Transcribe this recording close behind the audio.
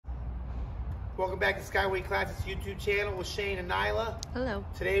Welcome back to Skyway Classics YouTube channel with Shane and Nyla. Hello.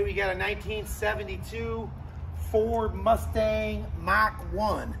 Today we got a 1972 Ford Mustang Mach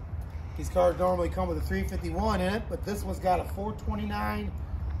 1. These cars normally come with a 351 in it, but this one's got a 429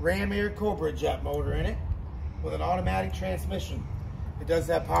 Ram Air Cobra jet motor in it with an automatic transmission. It does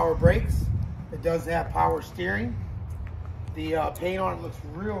have power brakes. It does have power steering. The paint on it looks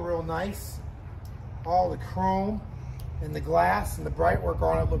real nice. All the chrome and the glass and the bright work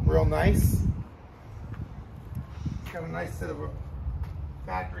on it look real nice. Got a nice set of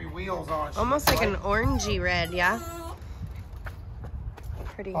factory wheels on it. Almost like an orangey red, yeah?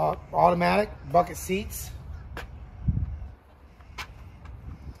 Pretty. Automatic bucket seats.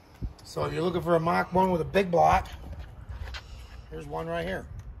 So if you're looking for a Mach 1 with a big block, here's one right here.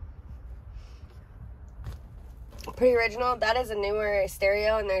 Pretty original. That is a newer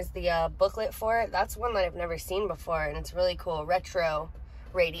stereo, and there's the booklet for it. That's one that I've never seen before, and it's really cool. Retro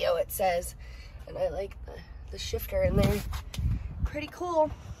radio, it says. And I like the shifter in there. Pretty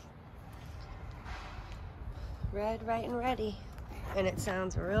cool. Red, right, and ready. And it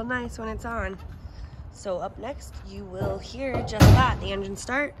sounds real nice when it's on. So up next, you will hear just that. The engine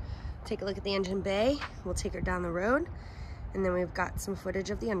start. Take a look at the engine bay. We'll take her down the road. And then we've got some footage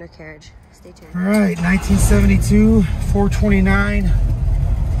of the undercarriage. Stay tuned. All right, 1972 429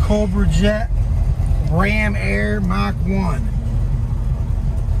 Cobra Jet Ram Air Mach 1.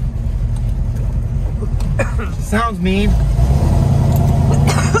 Sounds mean. The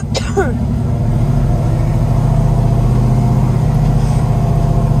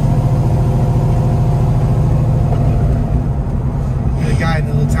guy in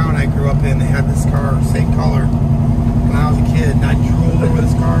the little town I grew up in, they had this car, same color. When I was a kid, and I drooled over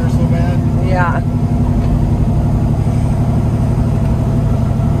this car so bad. Yeah.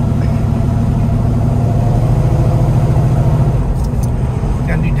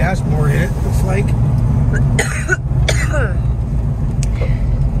 Got a new dashboard in it, looks like.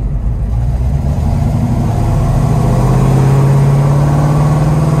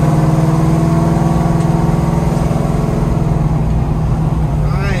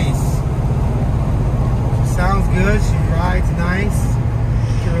 Good, she rides nice.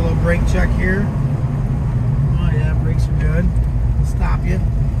 Give her a little brake check here. Oh yeah, brakes are good. I'll stop you.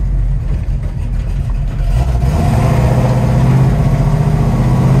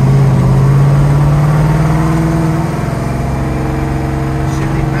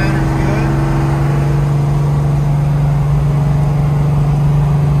 Shifting pattern's good.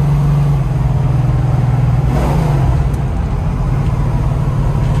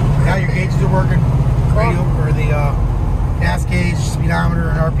 Now your gauges are working. Radio or the gas gauge, speedometer,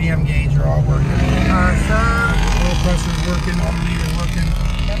 and RPM gauge are all working. Oil pressure's working, alternator's working.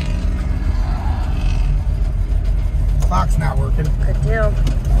 Clock's not working. Good deal.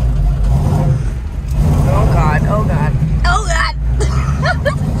 Oh God, oh God. Oh God!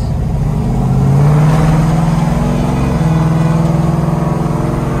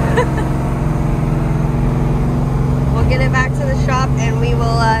 We'll get it back to the shop and we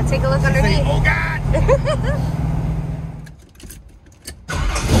will take a look underneath. Oh God!